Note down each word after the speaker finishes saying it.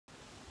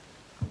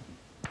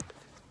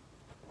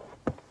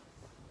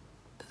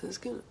this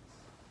gonna...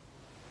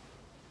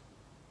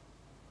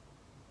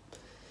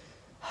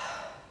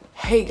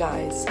 Hey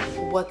guys,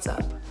 what's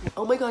up?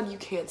 Oh my god, you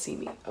can't see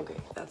me. Okay,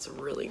 that's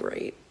really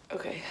great.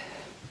 Okay.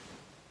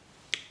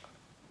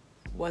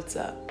 What's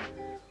up?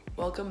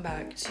 Welcome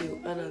back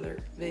to another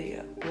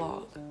video,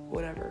 vlog,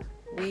 whatever.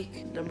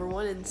 Week number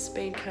 1 in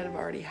Spain kind of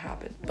already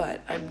happened,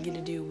 but I'm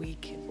gonna do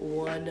week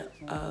 1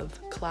 of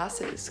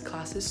classes.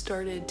 Classes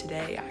started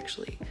today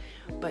actually,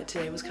 but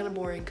today was kind of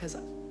boring because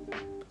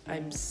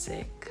I'm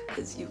sick,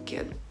 as you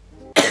can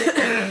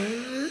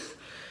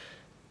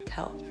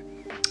tell.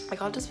 I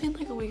got to Spain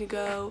like a week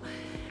ago,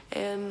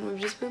 and we've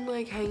just been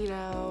like hanging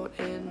out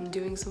and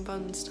doing some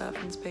fun stuff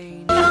in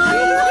Spain.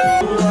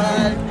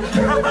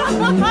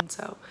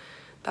 So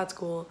that's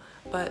cool.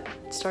 But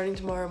starting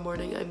tomorrow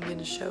morning, I'm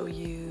gonna show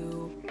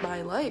you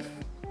my life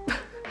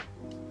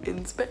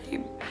in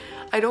Spain.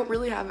 I don't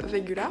really have it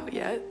figured out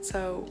yet,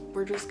 so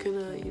we're just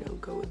gonna, you know,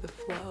 go with the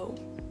flow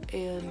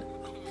and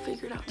we'll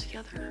figure it out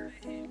together.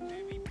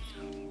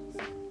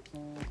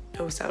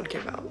 No sound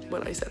came out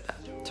when I said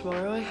that.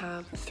 Tomorrow I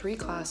have 3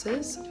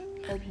 classes,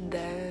 and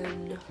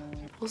then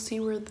we'll see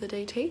where the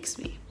day takes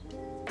me.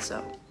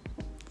 So,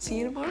 see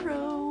you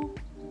tomorrow.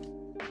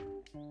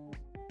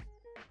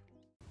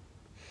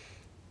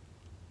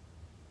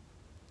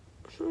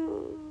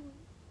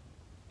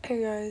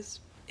 Hey guys,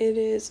 it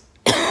is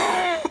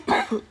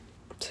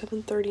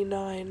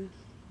 7:39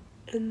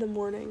 in the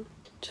morning.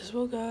 Just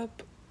woke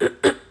up.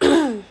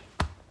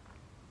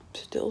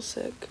 Still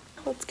sick.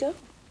 Let's go.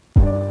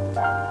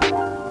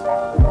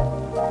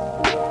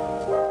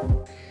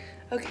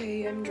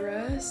 Okay, I'm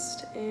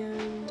dressed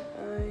and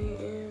I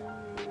am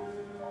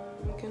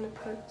gonna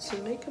put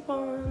some makeup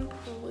on,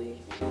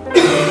 probably.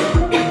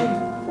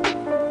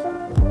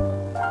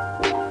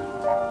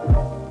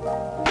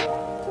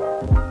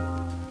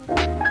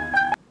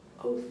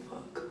 Oh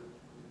fuck.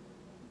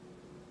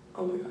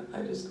 Oh my god,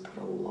 I just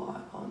put a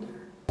lot on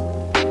there.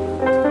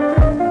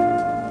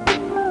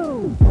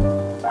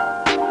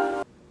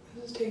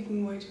 This is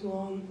taking way too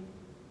long.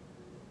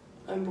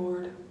 I'm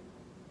bored.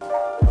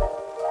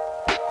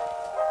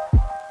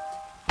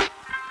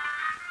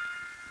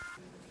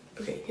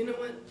 Okay, you know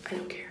what? I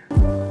don't care.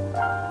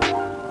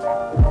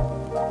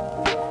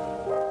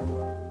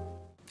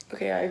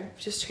 Okay, I've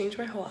just changed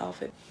my whole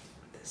outfit.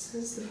 This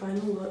is the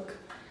final look.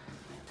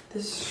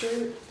 This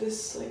shirt,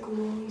 this like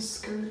long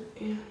skirt,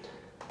 and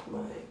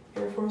my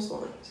Air Force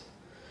Ones.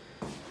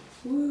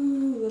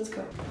 Woo, let's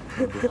go.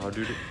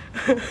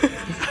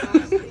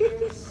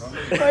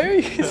 Why are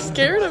you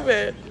scared of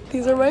it?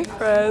 These are my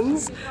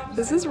friends.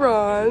 This is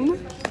Ron.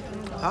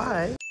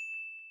 Hi.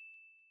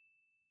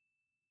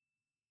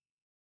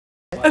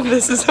 And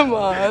this is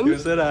Aman. You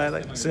said I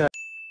like to say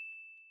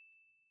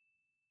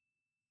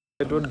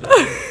I don't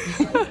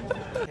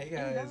Hey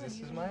guys, this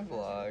is my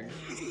vlog.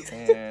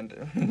 And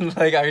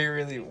like, are you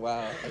really?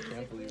 Wow, I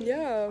can't believe it.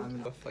 Yeah.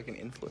 I'm a fucking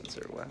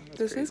influencer. Wow.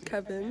 This crazy. is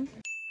Kevin.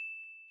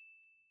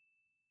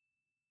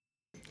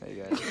 Hey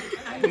guys.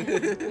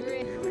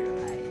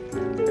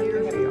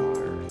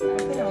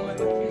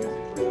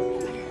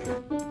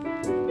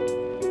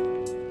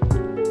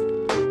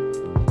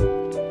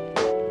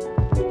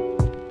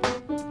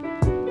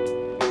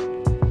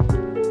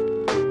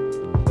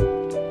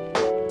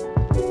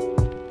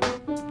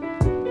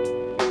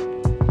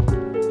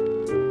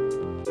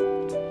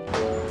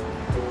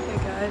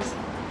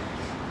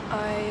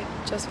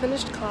 Just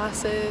finished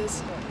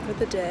classes for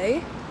the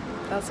day.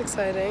 That's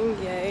exciting,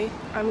 yay.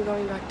 I'm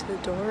going back to the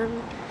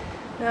dorm.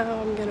 Now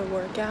I'm gonna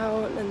work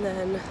out and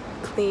then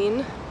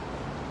clean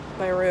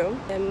my room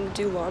and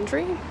do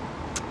laundry.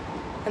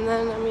 And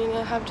then I'm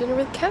gonna have dinner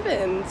with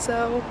Kevin,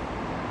 so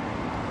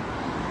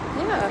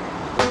yeah.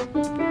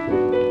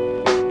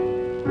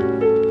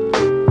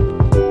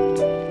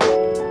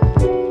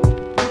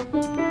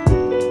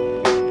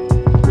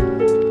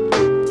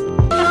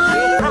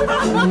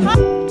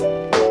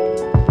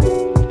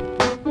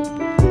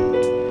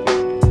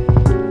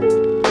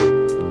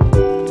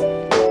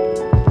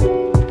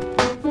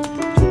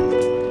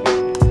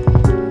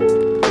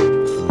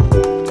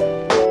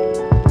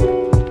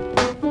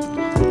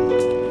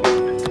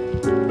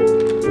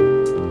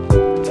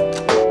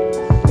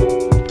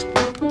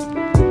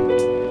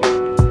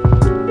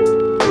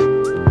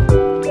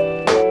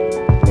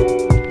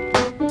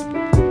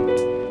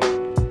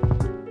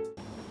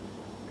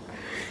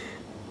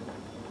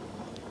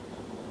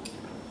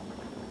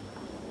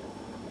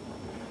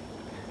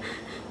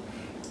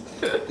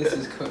 This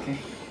is cooking.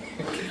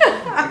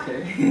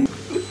 Okay.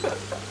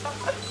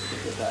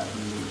 Look at that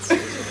meat.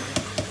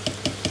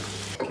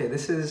 Okay,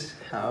 this is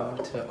how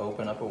to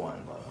open up a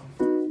wine bottle.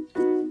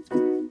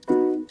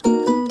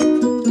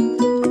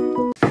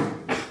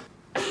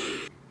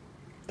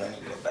 I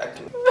can go back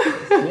to it.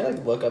 Can you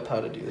like look up how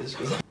to do this?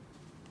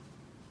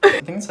 I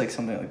think it's like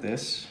something like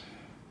this.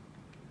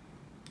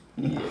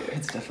 Yeah,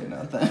 it's definitely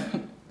not that.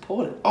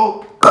 Pull it.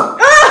 Oh!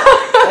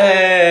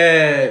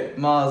 Hey!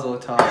 Mazel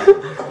tov.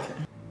 Okay.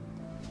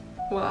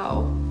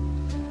 Wow.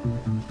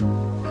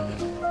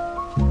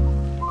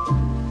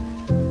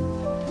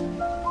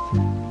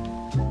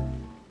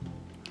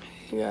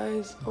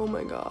 guys. Oh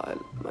my god,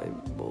 my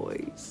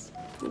boys.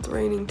 It's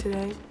raining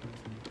today.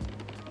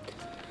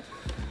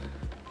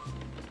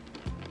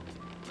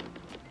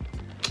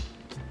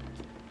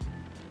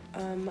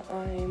 I'm gonna,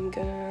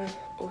 okay,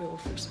 well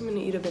first I'm gonna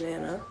eat a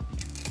banana.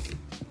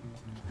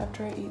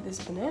 After I eat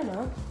this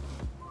banana,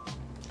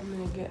 I'm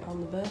gonna get on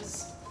the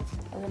bus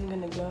and I'm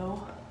gonna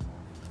go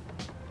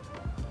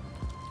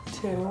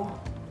to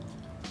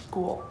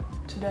school.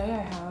 Today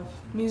I have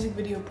music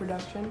video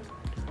production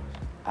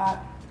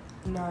at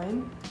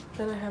 9.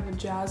 Then I have a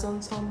jazz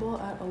ensemble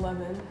at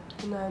 11.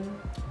 And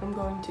then I'm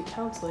going to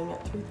counseling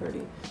at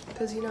 3:30.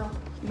 Because, you know,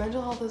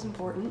 mental health is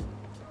important.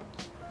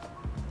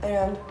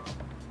 And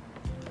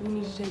you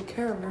need to take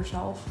care of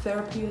yourself.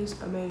 Therapy is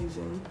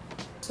amazing.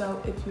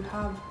 So if you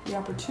have the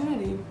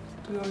opportunity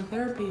to go to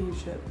therapy, you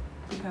should,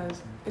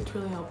 because it's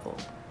really helpful.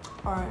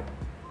 All right,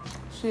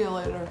 see you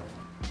later.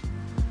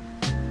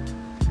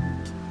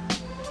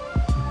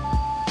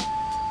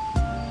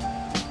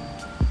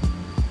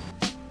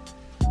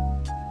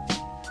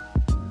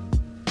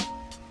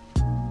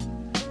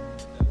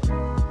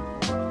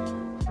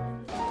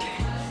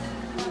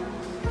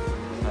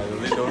 I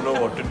really don't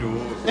know what to do.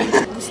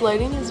 This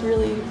lighting is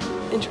really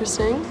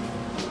interesting.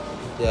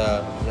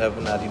 Yeah, you have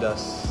an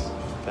Adidas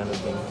kind of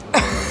thing.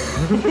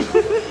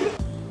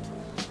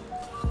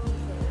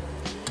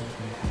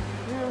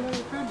 We don't have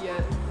your food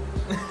yet.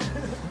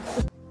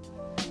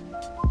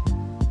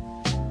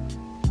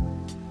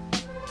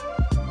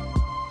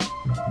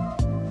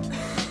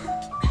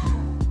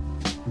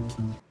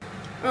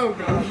 Oh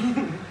god.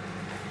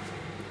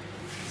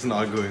 It's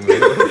not going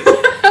well.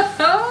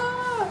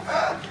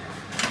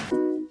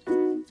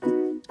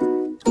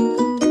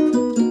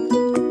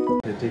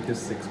 Take your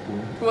 6 spoon.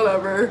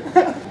 Whatever.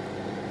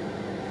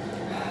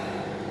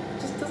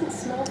 Just doesn't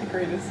smell the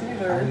greatest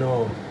either. I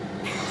know.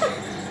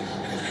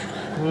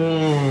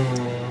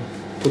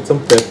 Put some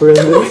pepper in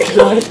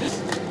this.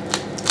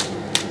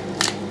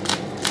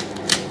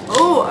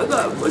 Oh, I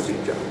got a mushy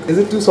chunk. Is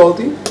it too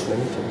salty? Let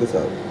me check this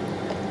out.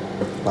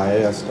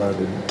 Fire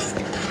started.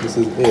 This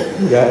is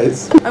it,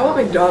 guys. I want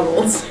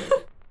McDonald's.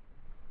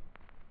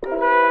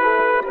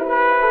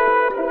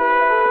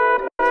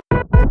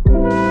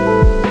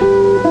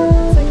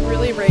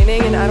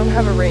 And I don't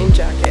have a rain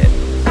jacket,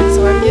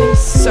 so I'm getting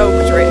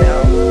soaked right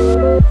now.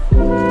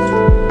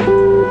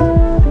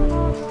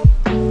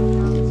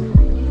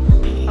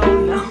 Oh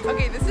no.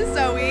 Okay, this is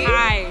Zoe.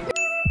 Hi.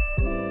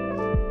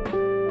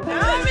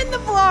 Now I'm in the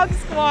vlog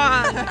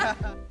squad.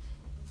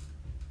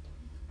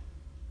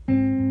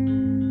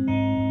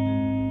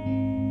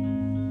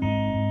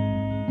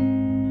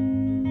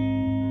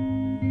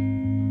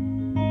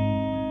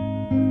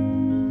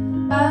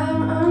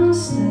 I'm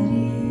unsteady.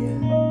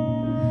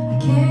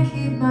 Can't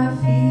keep my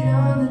feet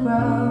on the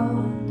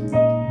ground.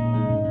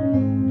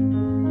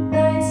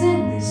 Nights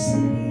in this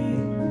city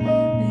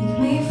make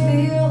me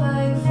feel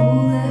like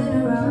fooling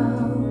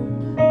around.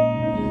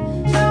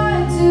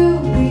 Trying to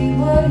be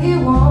what he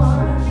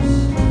wants.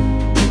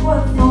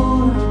 What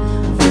for?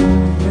 I'm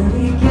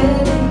finally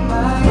getting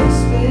my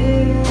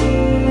space.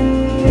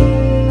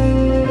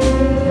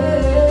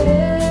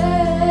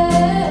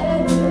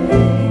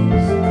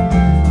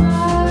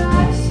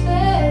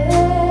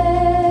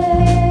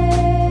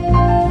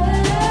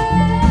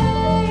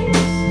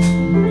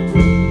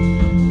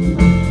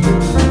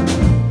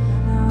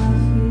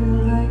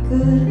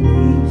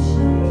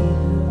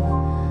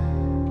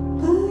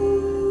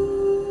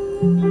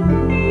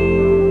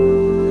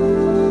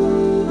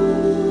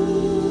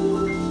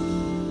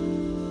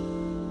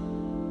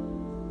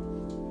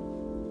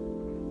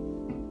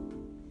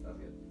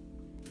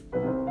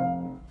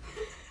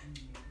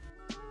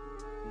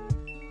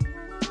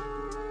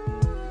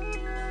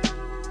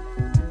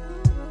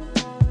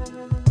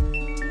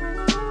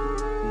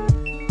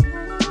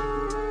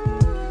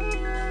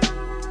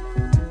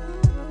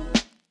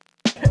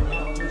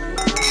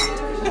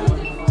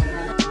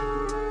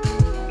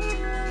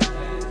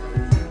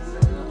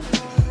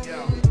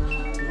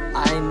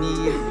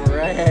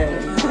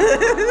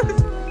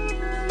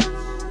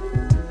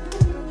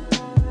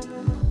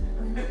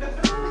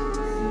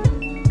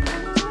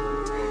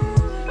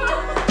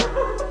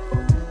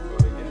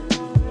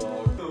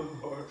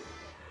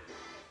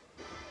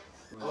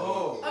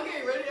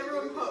 Okay, ready?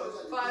 Everyone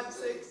pose. 5,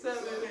 6,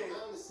 7, 8.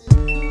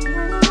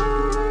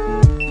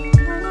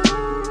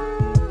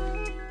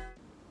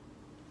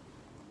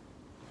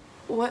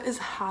 What is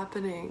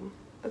happening?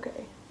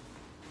 Okay.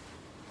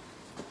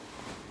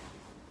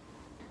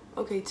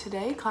 Okay,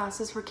 today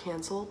classes were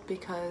canceled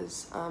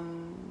because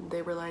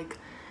they were like,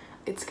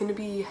 it's gonna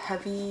be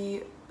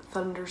heavy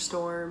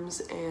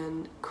thunderstorms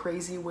and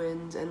crazy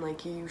winds, and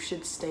like you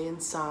should stay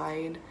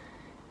inside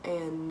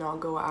and not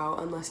go out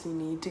unless you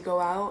need to go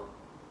out.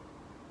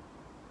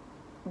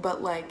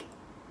 But like,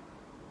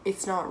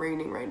 it's not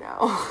raining right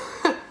now.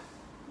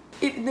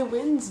 The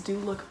winds do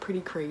look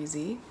pretty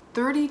crazy.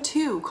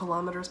 32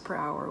 kilometers per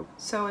hour.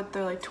 So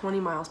they're like 20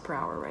 miles per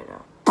hour right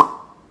now.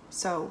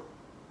 So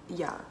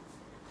yeah,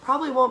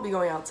 probably won't be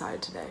going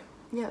outside today.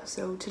 yeah,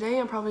 so today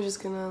I'm probably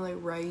just gonna like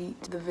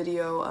write the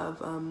video of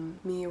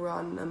me,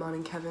 Ron, Aman,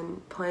 and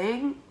Kevin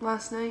playing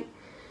last night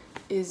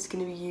is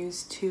gonna be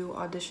used to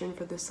audition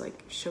for this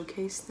like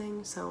showcase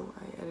thing. So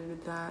I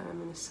edited that. I'm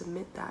gonna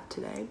submit that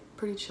today.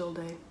 Pretty chill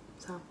day,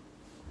 so.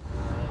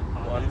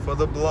 One for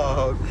the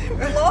blog.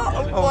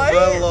 Vlog? What?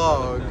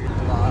 Vlog.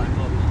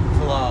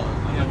 Vlog.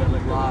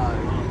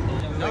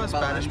 Vlog. You know what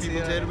Spanish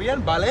people did? We had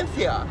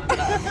Valencia.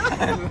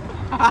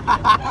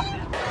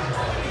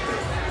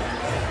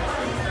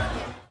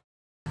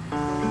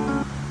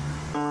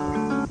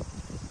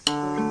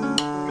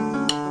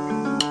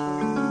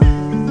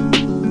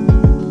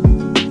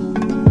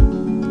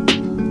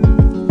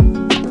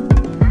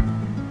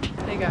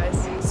 Hey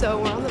guys, so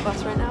we're on the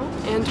bus right now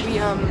and we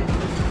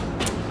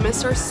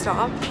missed our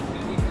stop,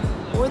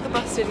 or the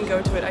bus didn't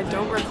go to it. I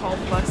don't recall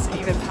the bus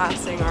even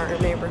passing our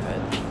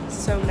neighborhood.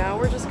 So now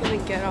we're just gonna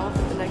get off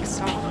at the next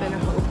stop and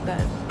hope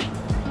that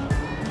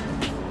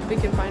we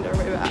can find our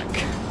way back.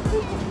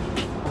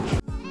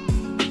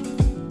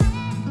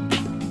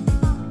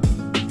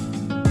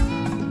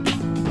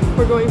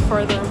 We're going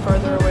farther and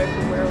farther away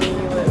from where we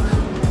live.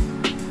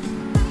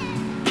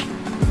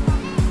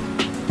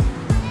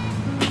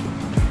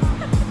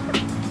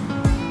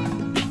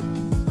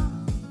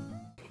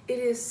 It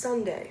is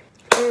Sunday,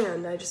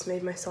 and I just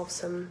made myself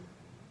some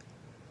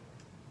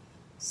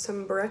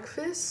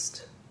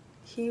breakfast,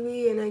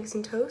 kiwi and eggs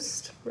and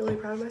toast. Really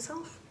proud of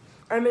myself.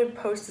 I'm gonna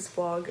post this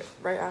vlog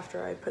right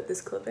after I put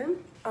this clip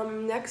in.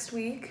 Next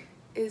week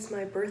is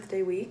my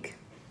birthday week,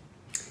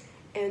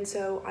 and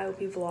so I'll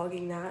be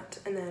vlogging that,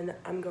 and then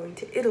I'm going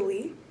to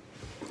Italy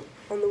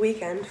on the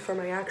weekend for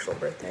my actual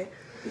birthday.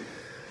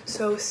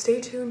 So stay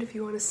tuned if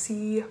you want to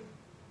see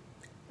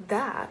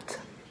that.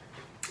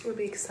 It'll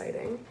be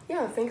exciting.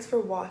 Yeah, thanks for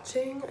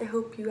watching. I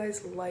hope you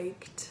guys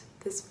liked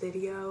this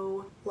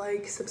video.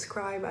 Like,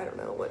 subscribe, I don't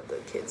know what the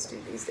kids do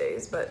these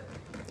days, but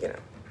you know,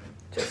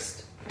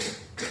 just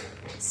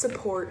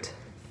support.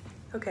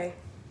 Okay,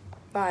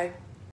 bye.